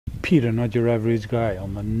Peter, not your average guy,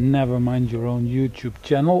 on the Never Mind Your Own YouTube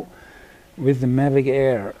channel with the Mavic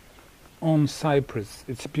Air on Cyprus.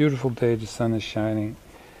 It's a beautiful day, the sun is shining.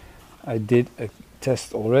 I did a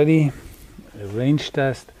test already, a range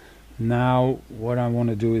test. Now what I want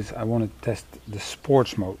to do is I want to test the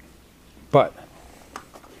sports mode. But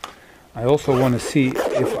I also want to see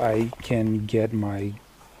if I can get my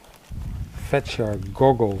Fatshark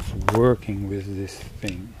goggles working with this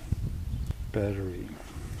thing. Battery.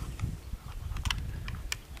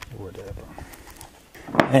 Whatever.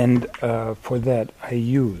 And for that I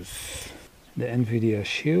use the NVIDIA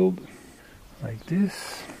Shield like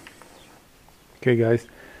this. Okay guys,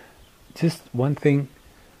 just one thing,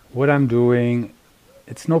 what I'm doing,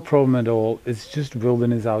 it's no problem at all, it's just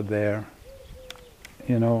wilderness out there,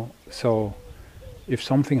 you know, so if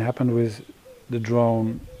something happened with the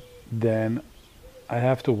drone, then I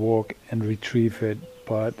have to walk and retrieve it,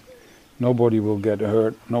 but nobody will get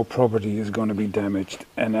hurt, no property is going to be damaged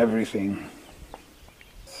and everything.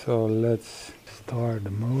 So let's start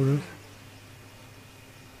the motors.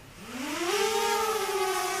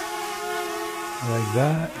 Like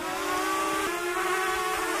that.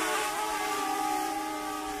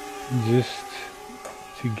 Just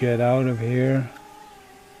to get out of here.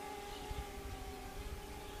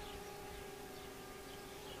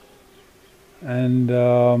 And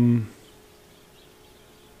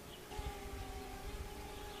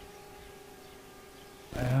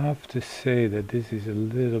I have to say that this is a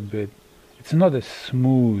little bit, it's not as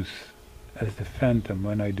smooth as the Phantom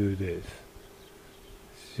when I do this.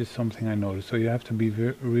 It's just something I noticed. So you have to be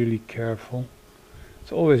really careful.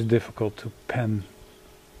 It's always difficult to pan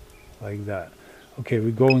like that. Okay,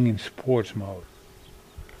 we're going in sports mode.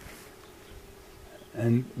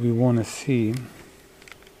 And we want to see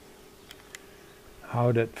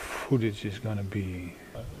how that footage is going to be.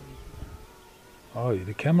 Oh,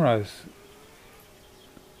 the camera is...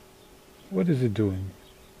 What is it doing?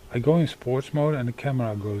 I go in sports mode and the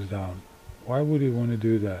camera goes down. Why would you want to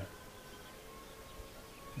do that?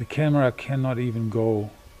 The camera cannot even go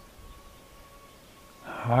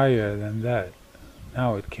higher than that.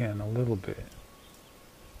 Now it can a little bit.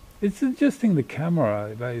 It's adjusting the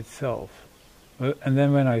camera by itself. And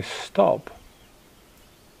then when I stop,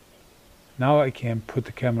 now I can put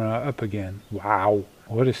the camera up again. Wow,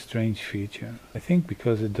 what a strange feature. I think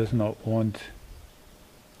because it does not want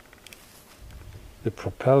the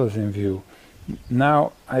propellers in view.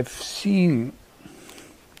 Now I've seen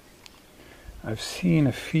a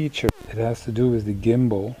feature that has to do with the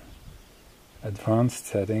gimbal, advanced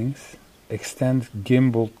settings, extend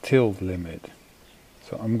gimbal tilt limit.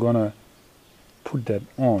 So I'm gonna put that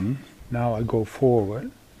on. Now I go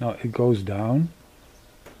forward. Now it goes down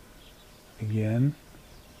again.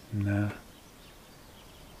 Nah.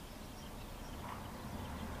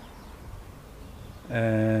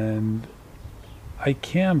 And I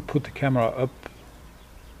can put the camera up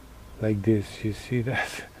like this, you see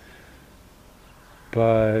that?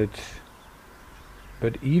 But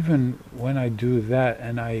even when I do that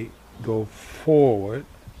and I go forward,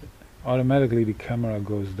 automatically the camera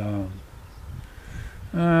goes down.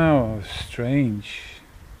 Oh, strange.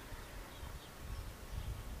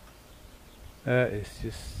 That is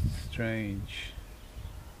just strange.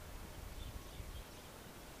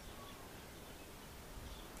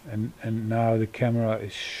 And now the camera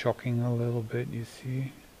is shocking a little bit, you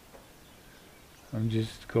see. I'm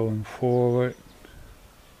just going forward.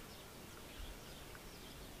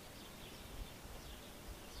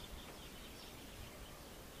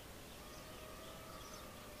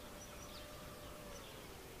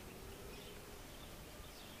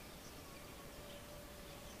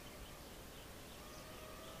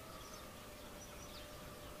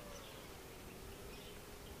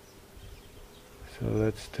 So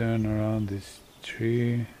let's turn around this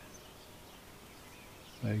tree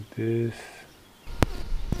like this.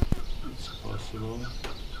 It's possible.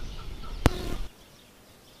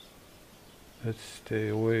 Let's stay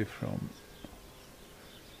away from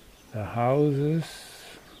the houses.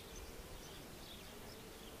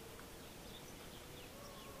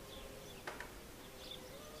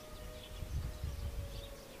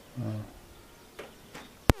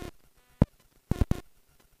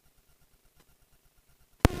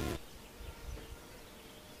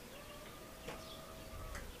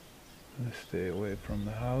 Let's stay away from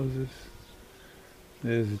the houses.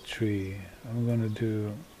 There's a tree. I'm gonna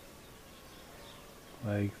do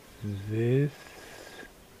like this.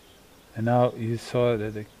 And now you saw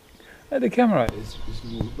that the camera is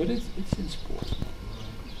moved, but it's in sports mode.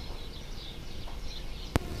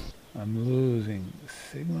 I'm losing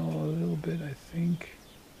signal a little bit, I think.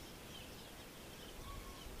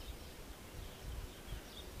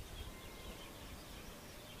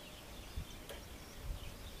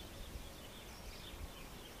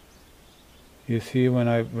 You see, when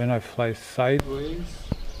I fly sideways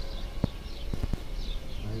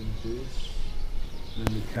like this, then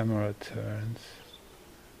the camera turns.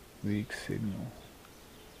 Weak signal.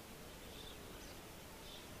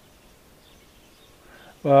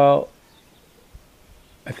 Well,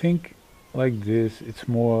 I think like this, it's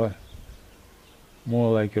more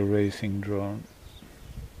like a racing drone.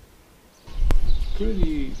 It's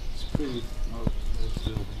pretty. Oh, that's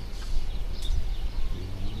buildings. We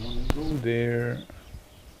don't want to go there.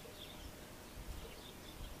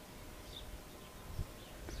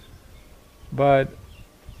 But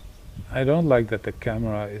I don't like that the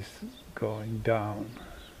camera is going down.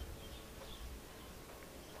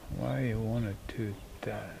 Why you want to do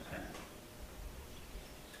that?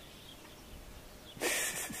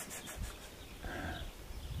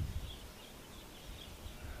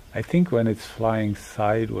 I think when it's flying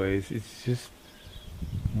sideways, it's just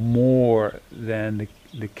more than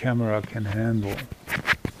the camera can handle.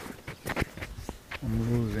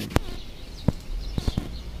 I'm losing.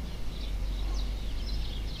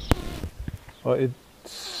 Well,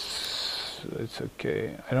 it's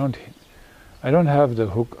okay. I don't have the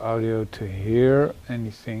Hooke audio to hear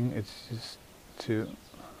anything. It's just to.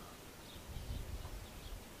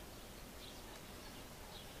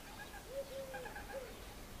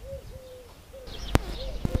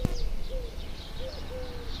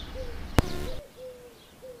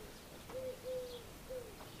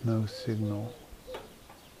 No signal.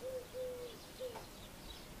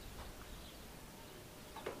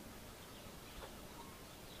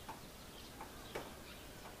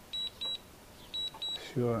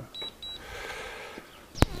 Sure.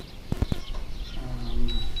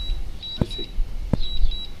 Let's see.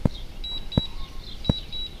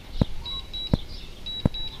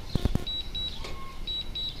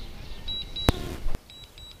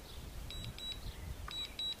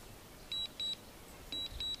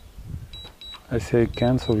 I say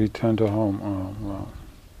cancel, return to home. Oh, well.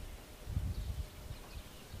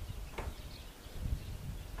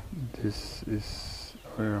 This is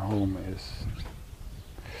where home is.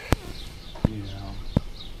 Yeah.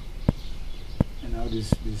 And now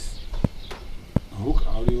this Hooke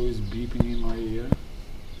audio is beeping in my ear.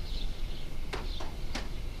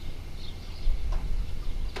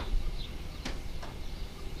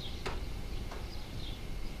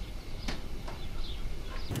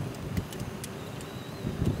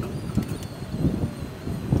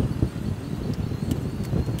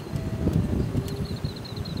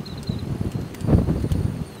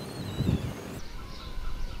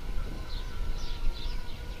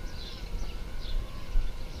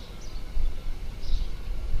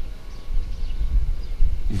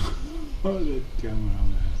 Oh, that camera,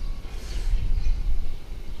 man.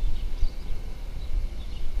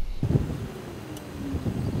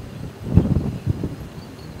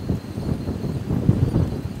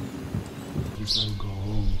 People go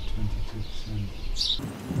home, 22%.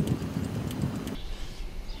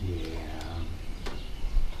 Yeah.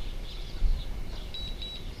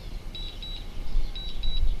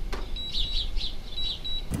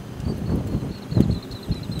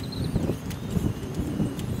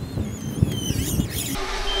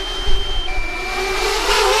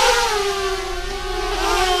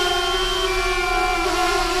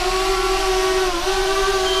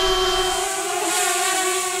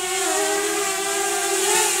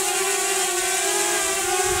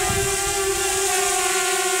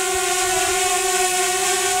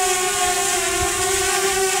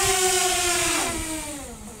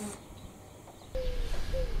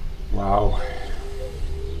 Wow.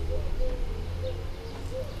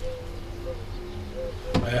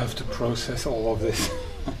 I have to process all of this.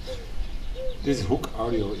 This Hooke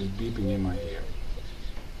audio is beeping in my ear.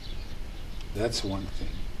 That's one thing.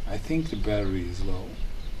 I think the battery is low.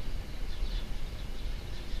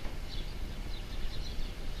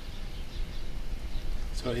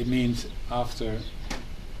 So it means after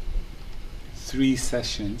 3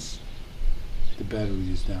 sessions the battery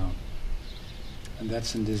is down. And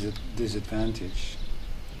that's a disadvantage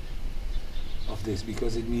of this,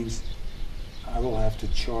 because it means I will have to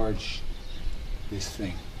charge this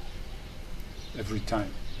thing every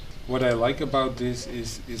time. What I like about this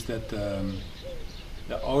is that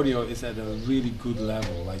the audio is at a really good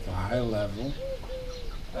level, like a high level,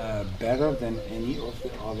 better than any of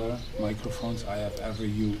the other microphones I have ever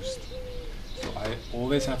used. So I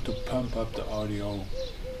always have to pump up the audio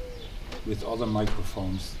with other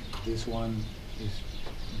microphones. This one is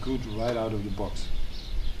good right out of the box.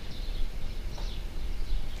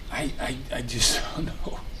 I just don't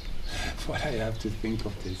know what I have to think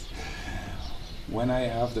of this. When I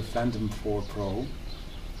have the Phantom 4 Pro,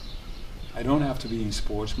 I don't have to be in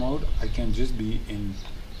sports mode. I can just be in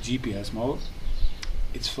GPS mode.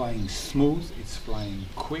 It's flying smooth, it's flying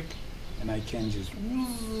quick, and I can just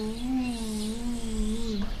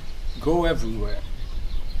go everywhere.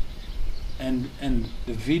 And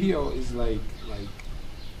the video is like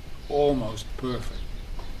almost perfect.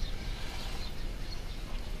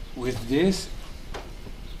 With this,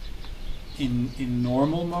 in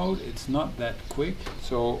normal mode, it's not that quick.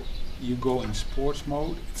 So you go in sports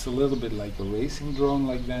mode, it's a little bit like a racing drone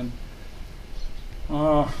like that.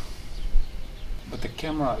 But the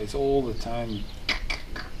camera is all the time.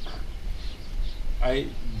 I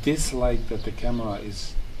dislike that the camera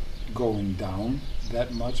is going down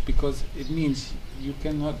that much, because it means you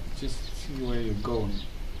cannot just see where you're going.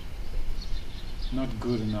 Not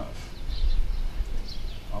good enough.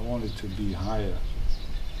 I want it to be higher,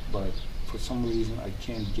 but for some reason I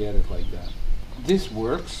can't get it like that. This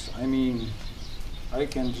works. I mean, I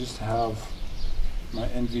can just have my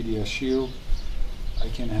NVIDIA Shield. I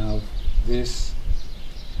can have this.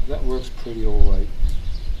 That works pretty alright.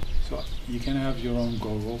 So you can have your own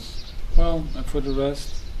goggles. Well, and for the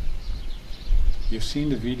rest, you've seen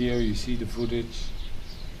the video, you see the footage.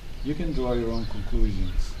 You can draw your own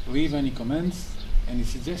conclusions. Leave any comments, any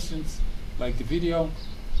suggestions, like the video,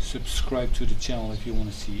 subscribe to the channel if you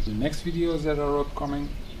want to see the next videos that are upcoming.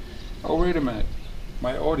 Oh, wait a minute,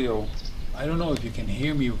 my audio, I don't know if you can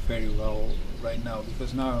hear me very well right now,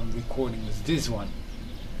 because now I'm recording with this one.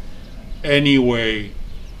 Anyway,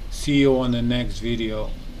 see you on the next video.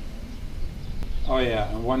 Oh yeah,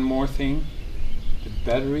 and one more thing, the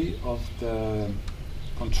battery of the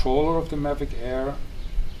controller of the Mavic Air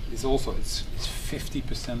is also, it's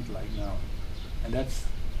 50% like now, and that's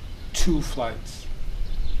 2 flights.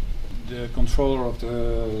 The controller of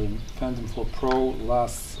the Phantom 4 Pro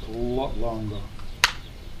lasts a lot longer.